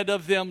ahead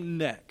of them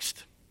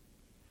next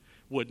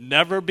would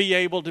never be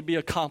able to be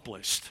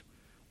accomplished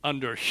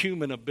under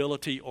human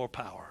ability or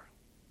power.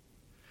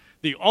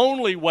 The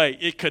only way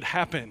it could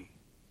happen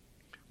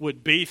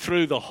would be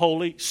through the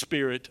Holy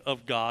Spirit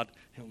of God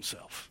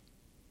himself.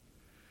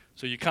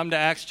 So you come to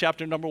Acts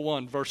chapter number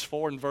 1, verse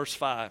 4 and verse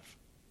 5.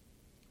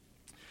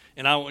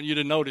 And I want you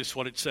to notice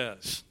what it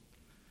says.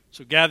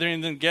 So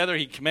gathering them together,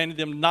 he commanded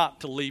them not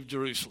to leave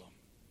Jerusalem.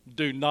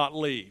 Do not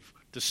leave,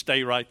 to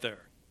stay right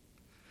there.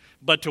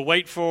 But to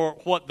wait for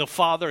what the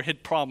Father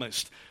had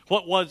promised.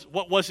 What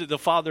was it the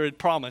Father had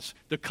promised?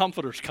 The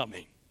Comforter's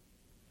coming.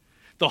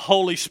 The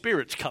Holy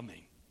Spirit's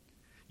coming.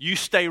 You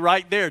stay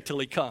right there till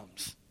he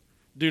comes.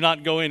 Do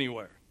not go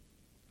anywhere.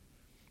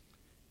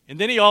 And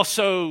then he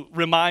also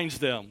reminds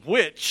them,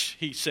 which,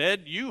 he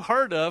said, you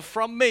heard of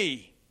from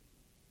me.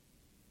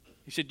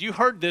 He said, you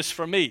heard this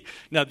from me.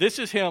 Now this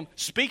is him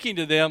speaking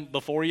to them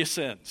before he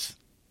ascends.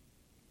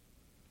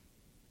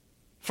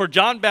 For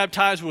John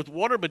baptized with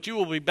water, but you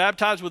will be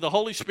baptized with the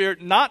Holy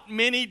Spirit not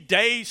many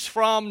days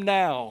from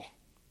now.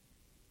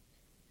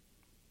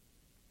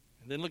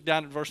 And then look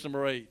down at verse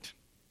number 8.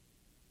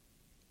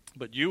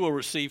 But you will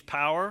receive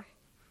power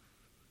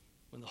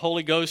when the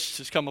Holy Ghost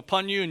has come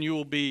upon you, and you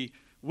will be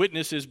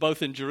witnesses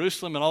both in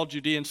Jerusalem and all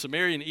Judea and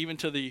Samaria, and even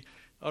to the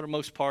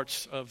uttermost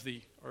parts of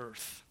the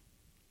earth.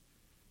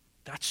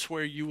 That's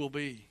where you will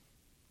be.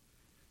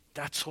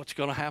 That's what's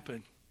going to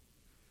happen.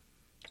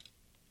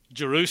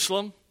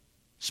 Jerusalem,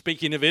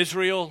 speaking of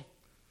Israel,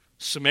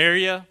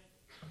 Samaria,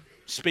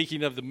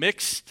 speaking of the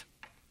mixed,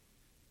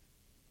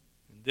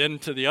 and then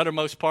to the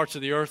uttermost parts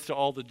of the earth, to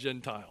all the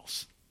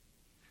Gentiles.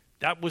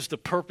 That was the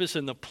purpose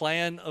and the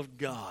plan of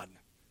God.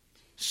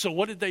 So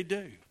what did they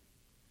do?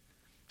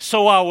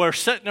 So while we're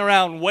sitting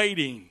around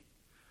waiting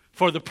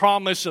for the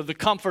promise of the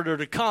Comforter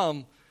to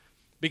come,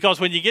 because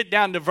when you get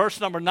down to verse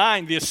number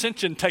 9, the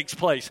ascension takes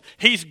place.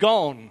 He's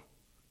gone.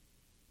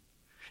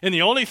 And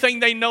the only thing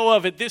they know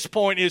of at this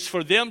point is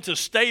for them to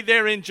stay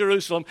there in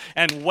Jerusalem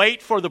and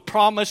wait for the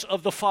promise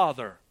of the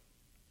Father.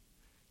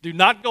 Do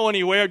not go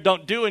anywhere,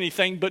 don't do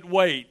anything, but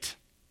wait.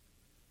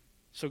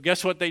 So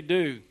guess what they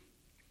do?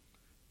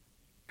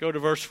 Go to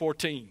verse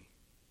 14.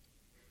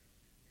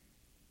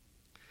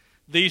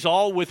 These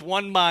all with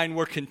one mind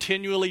were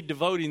continually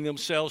devoting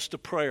themselves to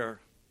prayer,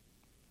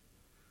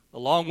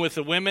 along with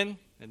the women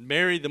and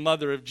Mary, the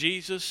mother of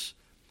Jesus,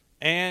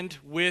 and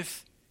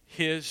with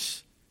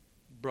his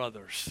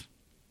brothers.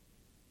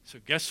 So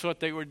guess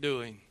what they were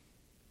doing?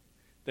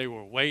 They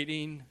were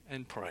waiting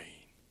and praying.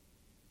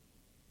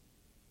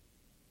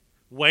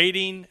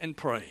 Waiting and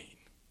praying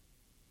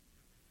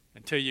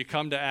until you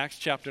come to Acts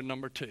chapter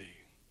number 2. And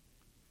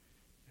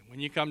when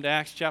you come to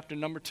Acts chapter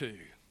number 2,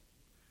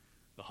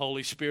 the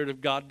Holy Spirit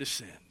of God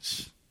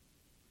descends,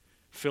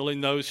 filling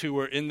those who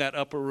were in that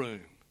upper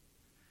room.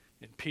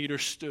 And Peter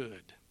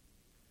stood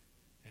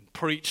and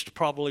preached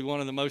probably one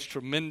of the most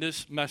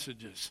tremendous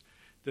messages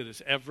that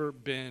has ever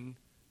been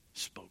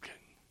spoken.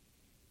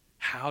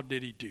 How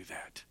did he do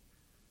that?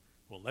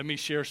 Well, let me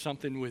share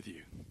something with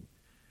you.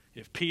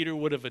 If Peter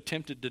would have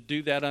attempted to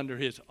do that under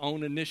his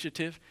own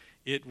initiative,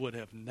 it would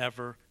have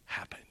never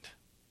happened.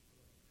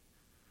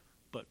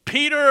 But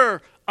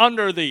Peter,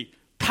 under the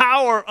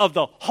power of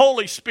the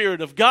Holy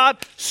Spirit of God,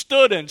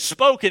 stood and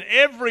spoke, and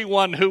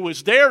everyone who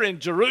was there in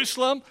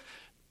Jerusalem,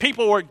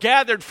 people were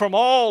gathered from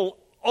all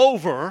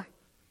over,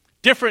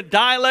 different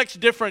dialects,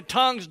 different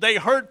tongues. They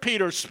heard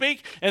Peter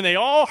speak, and they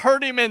all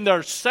heard him in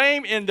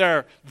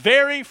their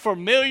very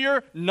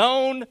familiar,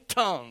 known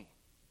tongue.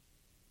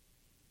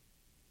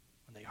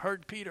 And they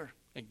heard Peter,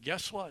 and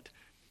guess what?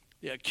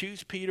 They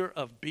accused Peter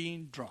of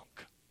being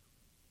drunk.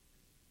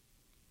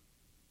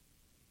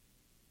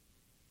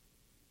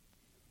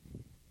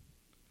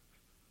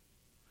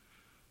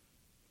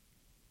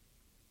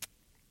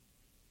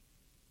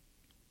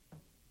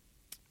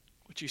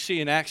 What you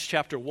see in Acts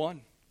chapter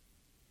 1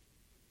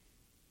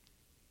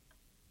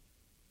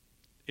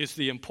 is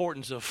the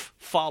importance of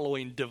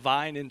following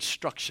divine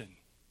instruction.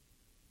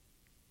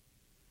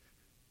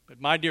 But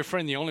my dear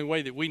friend, the only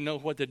way that we know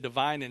what the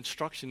divine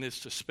instruction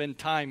is to spend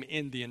time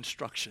in the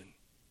instruction,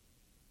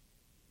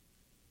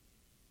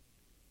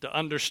 to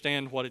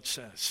understand what it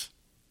says.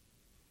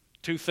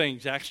 Two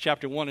things, Acts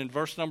chapter 1 and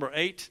verse number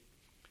 8,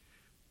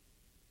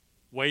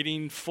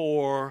 waiting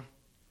for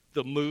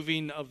the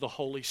moving of the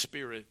Holy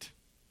Spirit.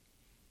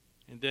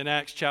 And then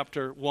Acts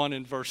chapter 1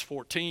 and verse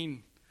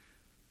 14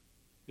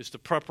 is the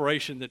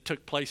preparation that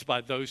took place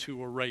by those who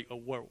were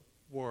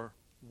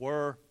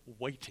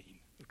waiting.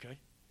 Okay?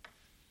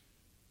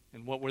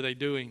 And what were they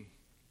doing?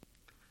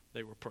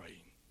 They were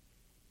praying.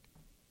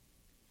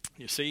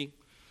 You see,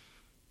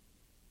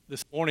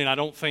 this morning I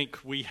don't think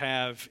we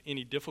have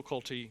any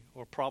difficulty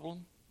or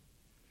problem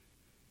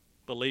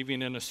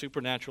believing in a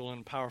supernatural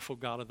and powerful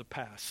God of the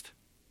past.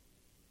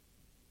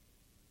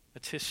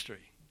 That's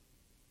history.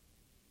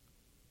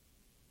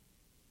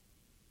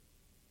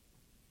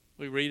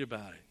 We read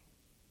about it.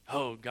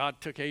 Oh,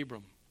 God took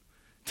Abram,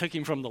 took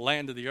him from the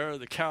land of the Ur of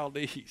the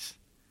Chaldees,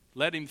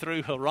 led him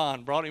through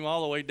Haran, brought him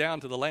all the way down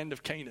to the land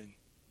of Canaan.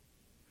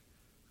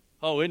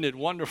 Oh, isn't it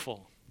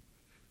wonderful?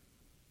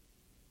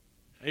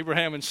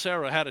 Abraham and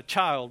Sarah had a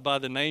child by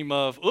the name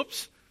of,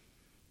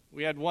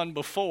 we had one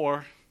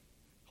before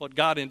what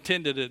God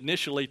intended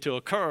initially to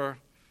occur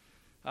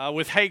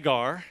with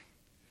Hagar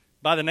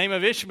by the name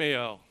of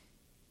Ishmael.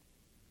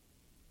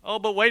 Oh,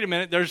 but wait a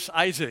minute, there's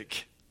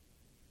Isaac,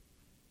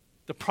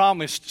 the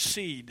promised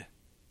seed,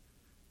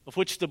 of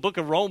which the book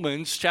of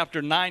Romans,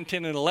 chapter 9,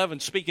 10, and 11,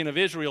 speaking of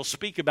Israel,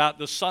 speak about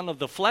the son of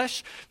the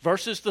flesh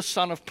versus the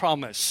son of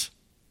promise.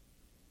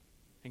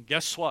 And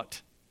guess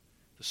what?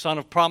 The son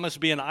of promise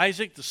being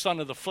Isaac, the son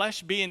of the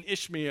flesh being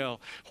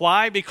Ishmael.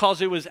 Why?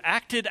 Because it was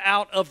acted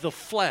out of the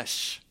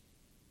flesh.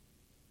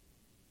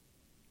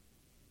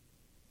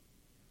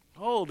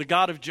 Oh, the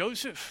God of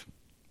Joseph,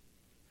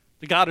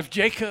 the God of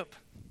Jacob.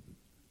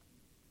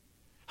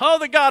 Oh,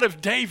 the God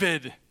of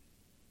David.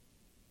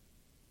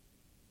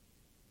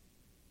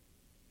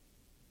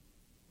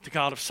 The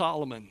God of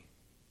Solomon,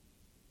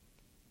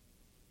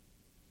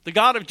 the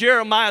God of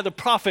Jeremiah the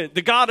prophet,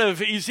 the God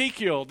of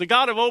Ezekiel, the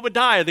God of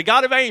Obadiah, the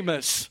God of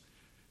Amos,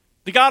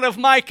 the God of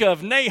Micah,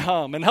 of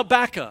Nahum and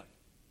Habakkuk,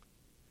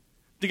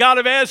 the God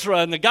of Ezra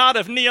and the God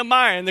of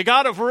Nehemiah and the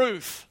God of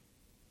Ruth.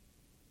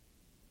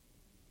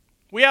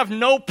 We have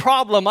no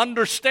problem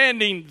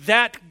understanding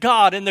that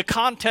God in the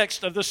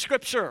context of the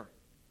Scripture.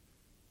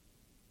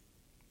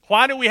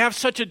 Why do we have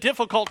such a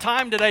difficult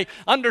time today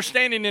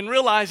understanding and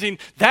realizing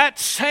that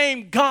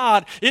same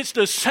God is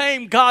the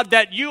same God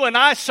that you and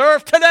I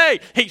serve today?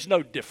 He's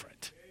no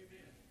different.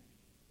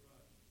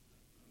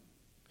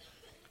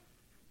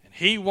 And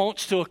He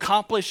wants to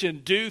accomplish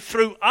and do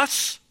through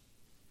us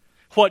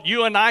what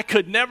you and I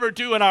could never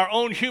do in our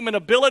own human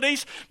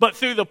abilities, but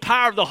through the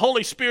power of the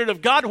Holy Spirit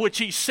of God, which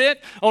He sent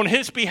on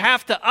His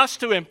behalf to us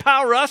to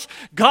empower us.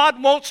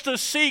 God wants to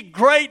see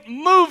great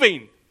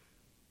moving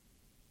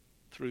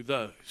through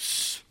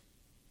those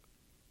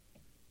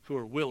who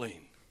are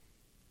willing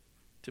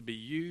to be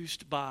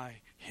used by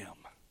Him.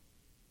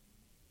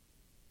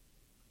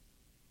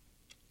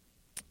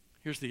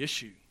 Here's the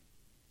issue.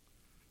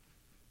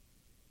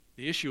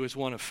 The issue is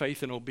one of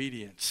faith and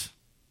obedience.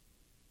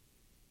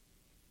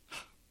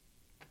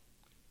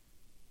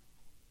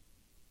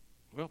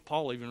 Well,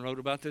 Paul even wrote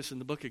about this in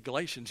the book of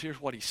Galatians.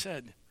 Here's what he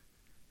said.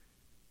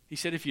 He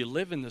said, if you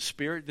live in the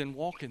Spirit, then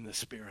walk in the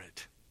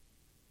Spirit.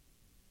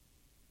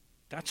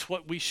 That's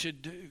what we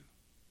should do.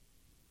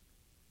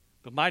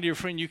 But my dear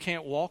friend, you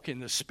can't walk in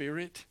the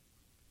Spirit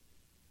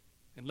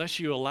unless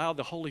you allow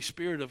the Holy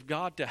Spirit of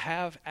God to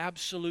have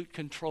absolute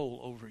control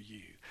over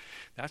you.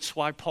 That's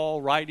why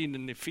Paul, writing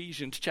in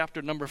Ephesians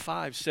chapter number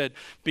 5, said,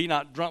 be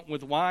not drunk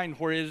with wine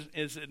where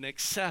is an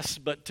excess,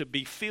 but to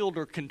be filled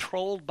or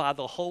controlled by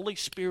the Holy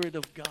Spirit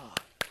of God.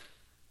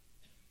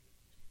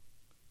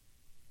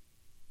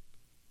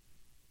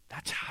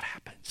 That's how it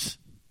happens.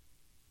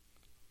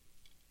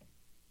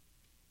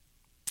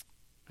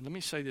 And let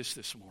me say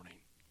this morning.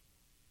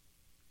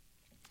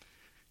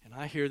 And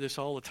I hear this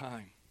all the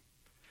time.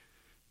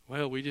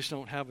 Well, we just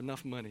don't have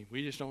enough money.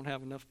 We just don't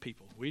have enough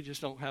people. We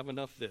just don't have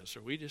enough this, or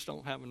we just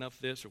don't have enough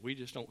this, or we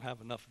just don't have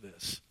enough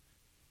this.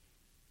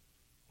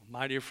 Well,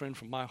 my dear friend,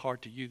 from my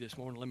heart to you this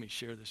morning, let me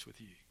share this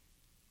with you.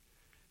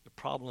 The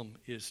problem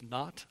is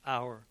not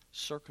our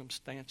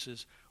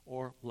circumstances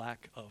or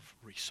lack of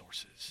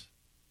resources.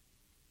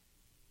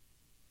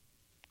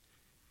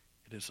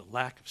 It is a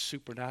lack of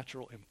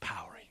supernatural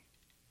empowering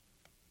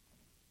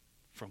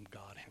from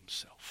God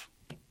himself.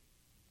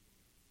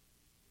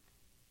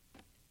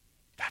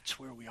 That's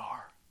where we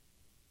are.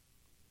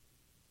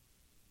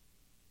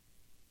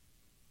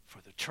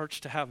 For the church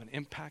to have an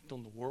impact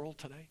on the world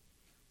today,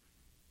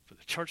 for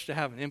the church to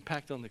have an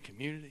impact on the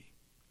community,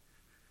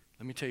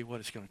 let me tell you what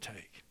it's going to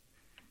take.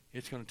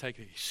 It's going to take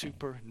a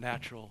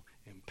supernatural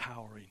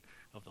empowering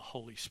of the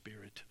Holy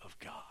Spirit of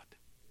God.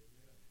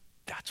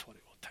 That's what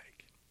it will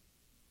take.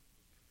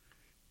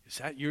 Is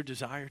that your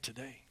desire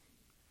today?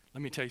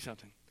 Let me tell you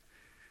something.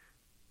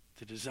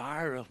 The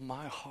desire of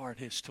my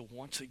heart is to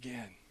once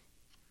again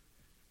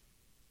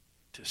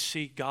to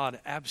see God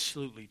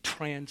absolutely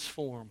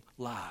transform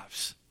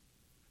lives.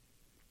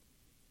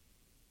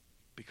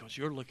 Because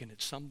you're looking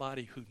at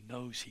somebody who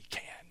knows he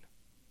can.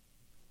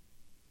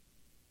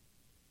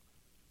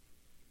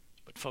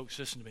 But folks,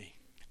 listen to me.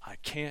 I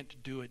can't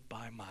do it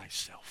by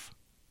myself.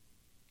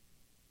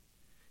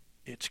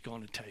 It's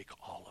going to take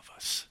all of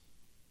us.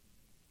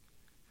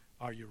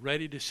 Are you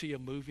ready to see a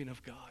moving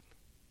of God?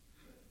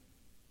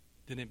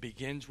 Then it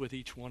begins with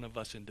each one of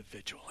us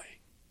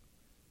individually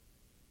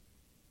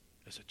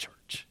as a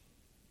church.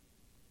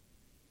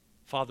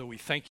 Father, we thank you.